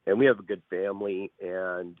 and we have a good family,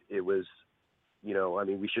 and it was,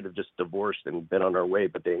 we should have just divorced and been on our way,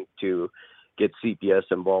 but to get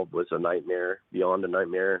CPS involved was a nightmare, beyond a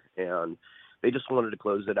nightmare, and they just wanted to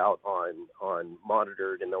close it out on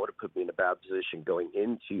monitored, and that would have put me in a bad position going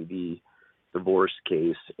into the divorce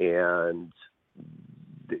case. And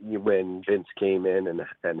when Vince came in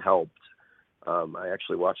and helped, I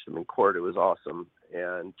actually watched them in court. It was awesome,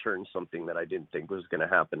 and turned something that I didn't think was going to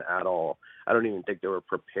happen at all. I don't even think there were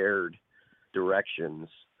prepared directions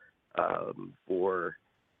for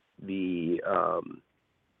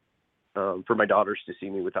my daughters to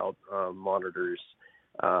see me without monitors.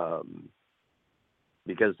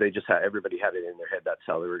 Because everybody had it in their head that's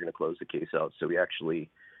how they were going to close the case out. So we actually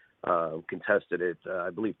contested it, I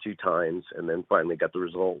believe, 2 times, and then finally got the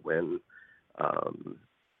result when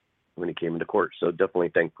it came into court. So definitely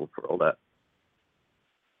thankful for all that.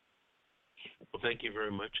 Well, thank you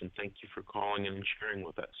very much, and thank you for calling and sharing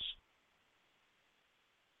with us.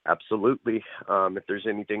 Absolutely. If there's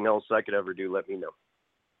anything else I could ever do, let me know.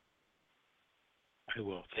 I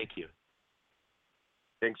will. Thank you.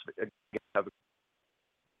 Thanks. Have a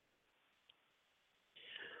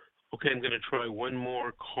Okay, I'm going to try one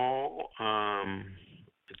more call.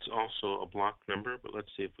 It's also a blocked number, but let's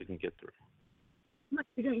see if we can get through.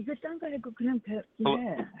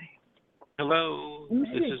 Hello,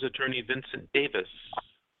 this is Attorney Vincent Davis.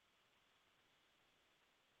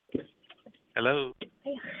 Hello.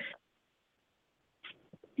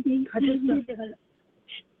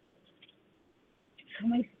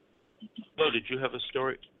 Hello, did you have a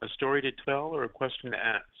story to tell or a question to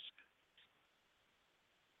ask?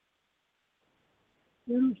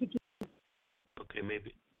 Okay,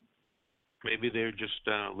 maybe they're just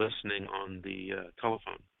listening on the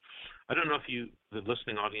telephone. I don't know if the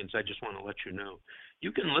listening audience, I just want to let you know,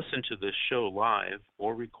 you can listen to this show live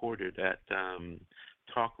or recorded at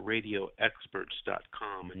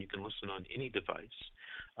talkradioexperts.com, and you can listen on any device.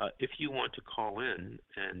 If you want to call in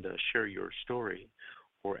and share your story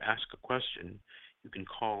or ask a question, you can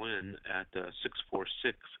call in at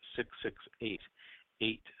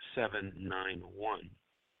 646-668-8791.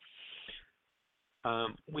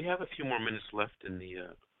 We have a few more minutes left in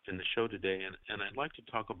the show today, and I'd like to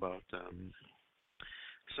talk about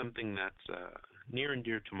something that's near and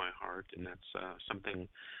dear to my heart, and that's something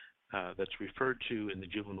that's referred to in the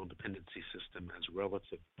juvenile dependency system as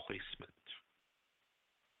relative placement.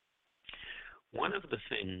 One of the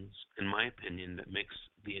things, in my opinion, that makes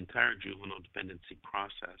the entire juvenile dependency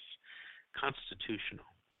process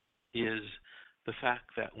constitutional is the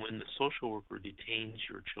fact that when the social worker detains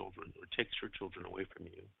your children or takes your children away from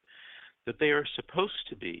you, that they are supposed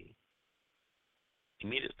to be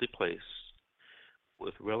immediately placed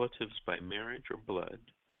with relatives by marriage or blood,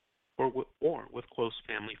 or with close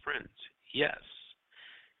family friends. Yes,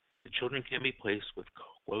 the children can be placed with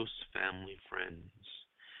close family friends.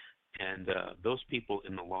 And those people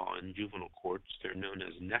in the law in juvenile courts, they're known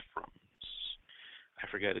as nephrons. I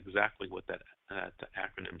forget exactly what that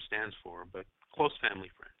acronym stands for, but close family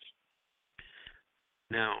friends.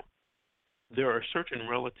 Now, there are certain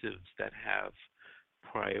relatives that have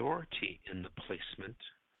priority in the placement.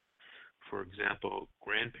 For example,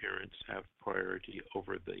 grandparents have priority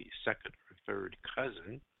over the second or third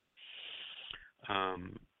cousin.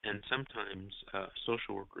 And sometimes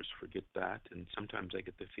social workers forget that, and sometimes I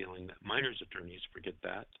get the feeling that minors attorneys forget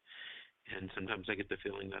that, and sometimes I get the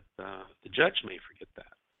feeling that the judge may forget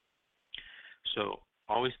that. So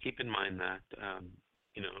always keep in mind that,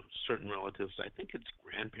 certain relatives, I think it's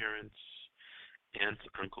grandparents, aunts,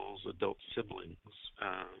 uncles, adult siblings,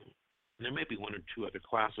 there may be one or two other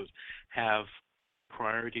classes, have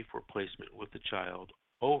priority for placement with the child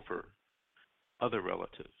over other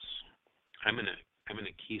relatives. I'm in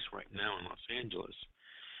a case right now in Los Angeles.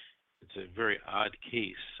 It's a very odd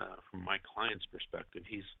case from my client's perspective.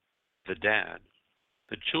 He's the dad.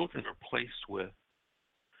 The children are placed with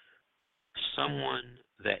someone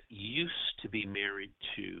that used to be married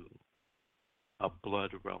to a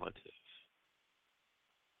blood relative.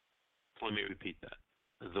 So let me repeat that.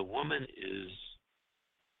 The woman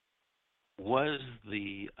was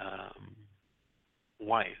the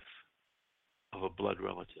wife of a blood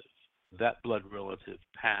relative. That blood relative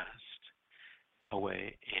passed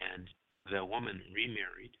away, and the woman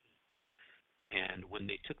remarried. And when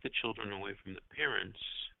they took the children away from the parents,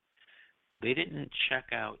 they didn't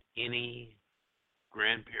check out any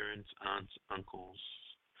grandparents, aunts, uncles.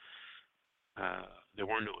 There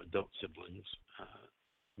were no adult siblings,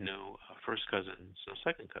 no first cousins, no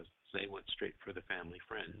second cousins. They went straight for the family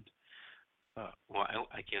friend.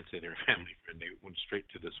 I can't say they're a family friend. They went straight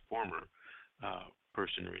to this former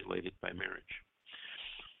person related by marriage.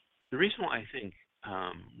 The reason why I think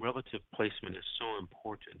relative placement is so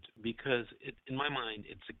important, because in my mind,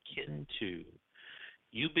 it's akin to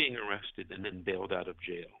you being arrested and then bailed out of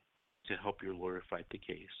jail to help your lawyer fight the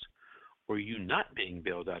case, or you not being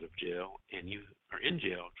bailed out of jail and you are in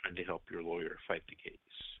jail trying to help your lawyer fight the case.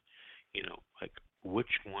 Like,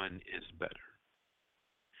 which one is better?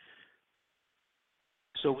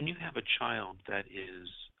 So when you have a child that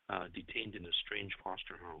is detained in a strange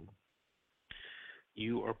foster home,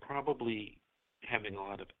 you are probably having a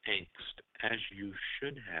lot of angst, as you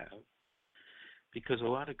should have, because a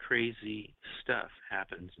lot of crazy stuff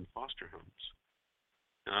happens in foster homes.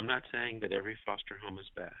 Now, I'm not saying that every foster home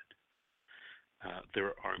is bad.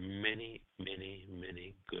 There are many, many,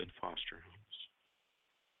 many good foster homes.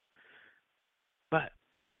 But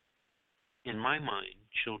in my mind,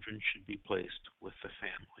 children should be placed with the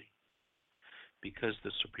family, because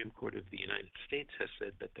the Supreme Court of the United States has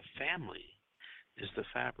said that the family is the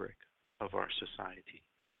fabric of our society.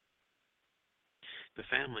 The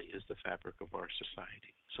family is the fabric of our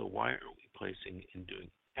society. So why aren't we placing and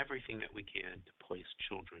doing everything that we can to place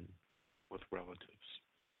children with relatives?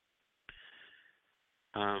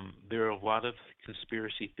 There are a lot of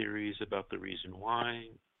conspiracy theories about the reason why.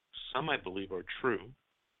 Some I believe are true.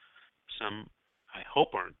 Some I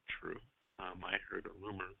hope aren't true. I heard a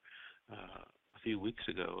rumor a few weeks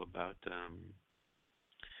ago about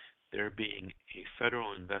there being a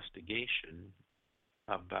federal investigation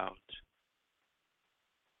about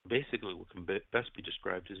basically what can best be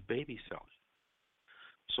described as baby selling.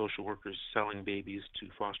 Social workers selling babies to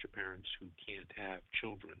foster parents who can't have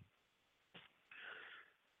children.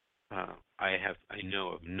 I know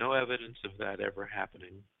of no evidence of that ever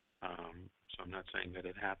happening, so I'm not saying that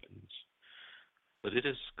it happens, but it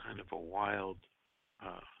is kind of a wild,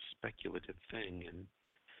 speculative thing. And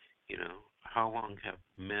how long have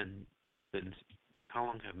men been? How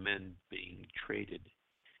long have men being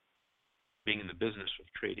in the business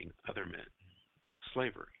of trading other men?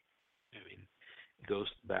 Slavery. I mean, it goes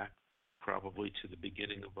back probably to the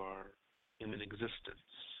beginning of our human existence,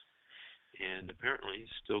 and apparently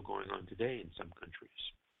still going on today in some countries.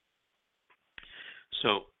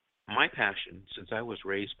 So, my passion, since I was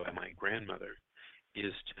raised by my grandmother,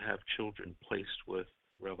 is to have children placed with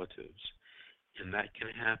relatives, and that can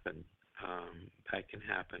happen. That can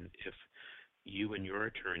happen if you and your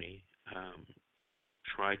attorney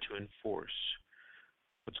try to enforce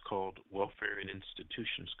what's called Welfare and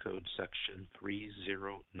Institutions Code Section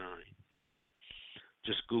 309.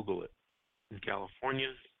 Just Google it. In California,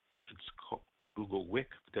 it's called Google WIC,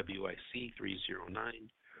 WIC 309.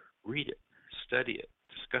 Read it, study it,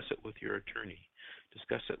 discuss it with your attorney,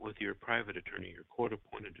 discuss it with your private attorney, your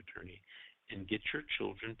court-appointed attorney, and get your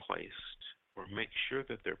children placed, or make sure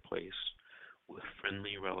that they're placed with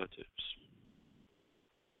friendly relatives.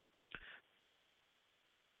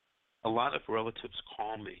 A lot of relatives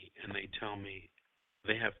call me and they tell me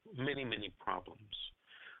they have many, many problems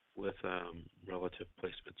with relative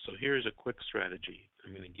placement. So here's a quick strategy.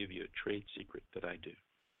 I'm going to give you a trade secret that I do.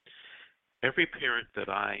 Every parent that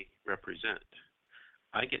I represent,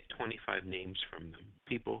 I get 25 names from them,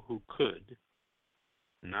 people who could,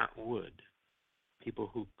 not would, people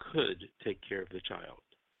who could take care of the child.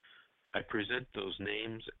 I present those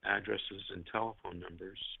names, addresses, and telephone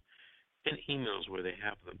numbers and emails where they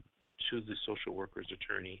have them to the social worker's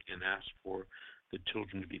attorney and ask for the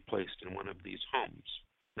children to be placed in one of these homes.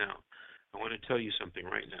 Now, I want to tell you something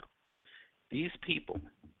right now. These people,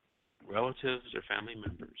 relatives or family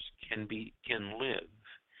members, can live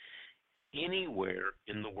anywhere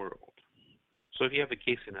in the world. So if you have a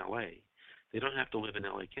case in LA, they don't have to live in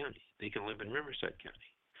LA County. They can live in Riverside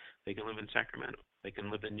County. They can live in Sacramento. They can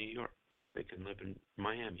live in New York. They can live in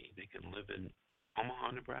Miami. They can live in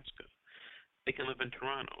Omaha, Nebraska. They can live in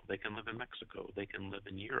Toronto. They can live in Mexico. They can live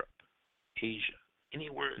in Europe, Asia,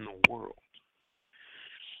 anywhere in the world.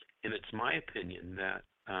 And it's my opinion that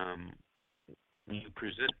when you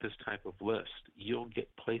present this type of list, you'll get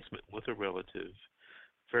placement with a relative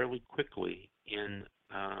fairly quickly in,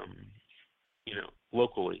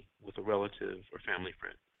 locally with a relative or family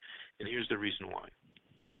friend. And here's the reason why.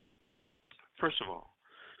 First of all,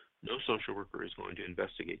 no social worker is going to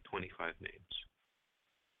investigate 25 names.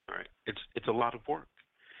 All right, it's a lot of work.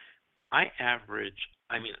 I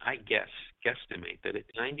guesstimate that it's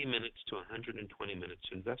 90 minutes to 120 minutes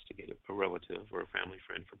to investigate a relative or a family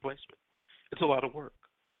friend for placement. It's a lot of work.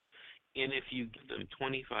 And if you give them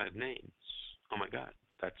 25 names, oh my God,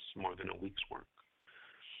 that's more than a week's work.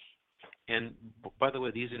 And by the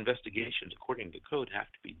way, these investigations, according to code,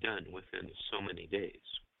 have to be done within so many days.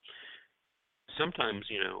 Sometimes,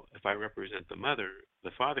 if I represent the mother,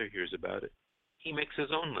 the father hears about it. He makes his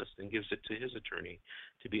own list and gives it to his attorney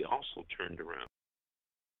to be also turned around.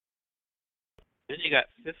 Then you got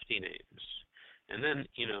 50 names. And then,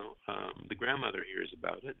 the grandmother hears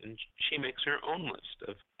about it, and she makes her own list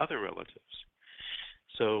of other relatives.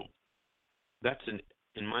 So that's,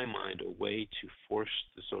 in my mind, a way to force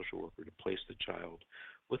the social worker to place the child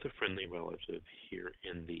with a friendly relative here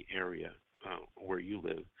in the area where you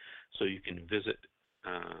live, so you can visit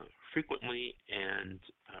frequently and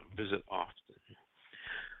visit often.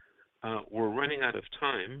 We're running out of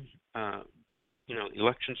time.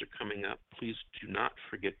 Elections are coming up. Please do not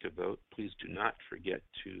forget to vote. Please do not forget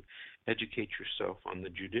to educate yourself on the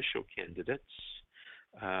judicial candidates.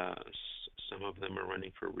 Some of them are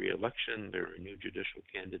running for re-election. There are new judicial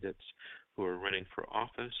candidates who are running for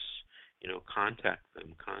office. Contact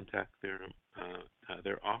them. Contact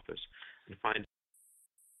their office and find out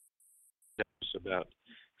about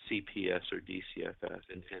CPS or DCFS,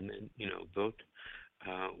 and then vote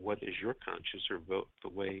what is your conscience, or vote the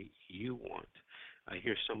way you want. I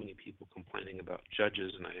hear so many people complaining about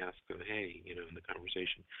judges, and I ask them, hey, in the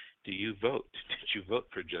conversation, do you vote? Did you vote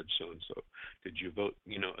for Judge so-and-so? Did you vote,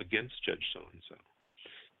 against Judge so-and-so?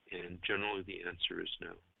 And generally the answer is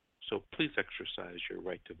no. So please exercise your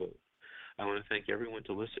right to vote. I want to thank everyone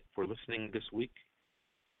for listening this week,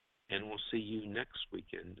 and we'll see you next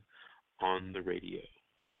weekend on the radio.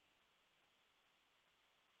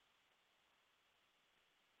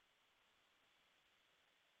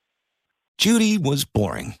 Judy was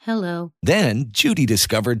boring. Hello. Then Judy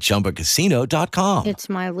discovered ChumbaCasino.com. It's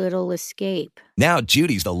my little escape. Now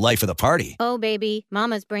Judy's the life of the party. Oh, baby,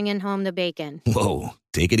 mama's bringing home the bacon. Whoa,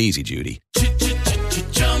 take it easy, Judy.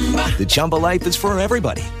 The Chumba life is for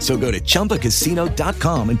everybody. So go to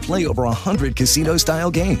ChumbaCasino.com and play over 100 casino-style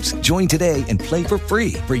games. Join today and play for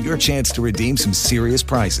free for your chance to redeem some serious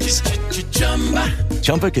prizes.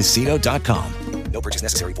 ChumbaCasino.com. No purchase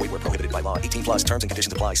necessary. Void where prohibited by law. 18+ terms and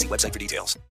conditions apply. See website for details.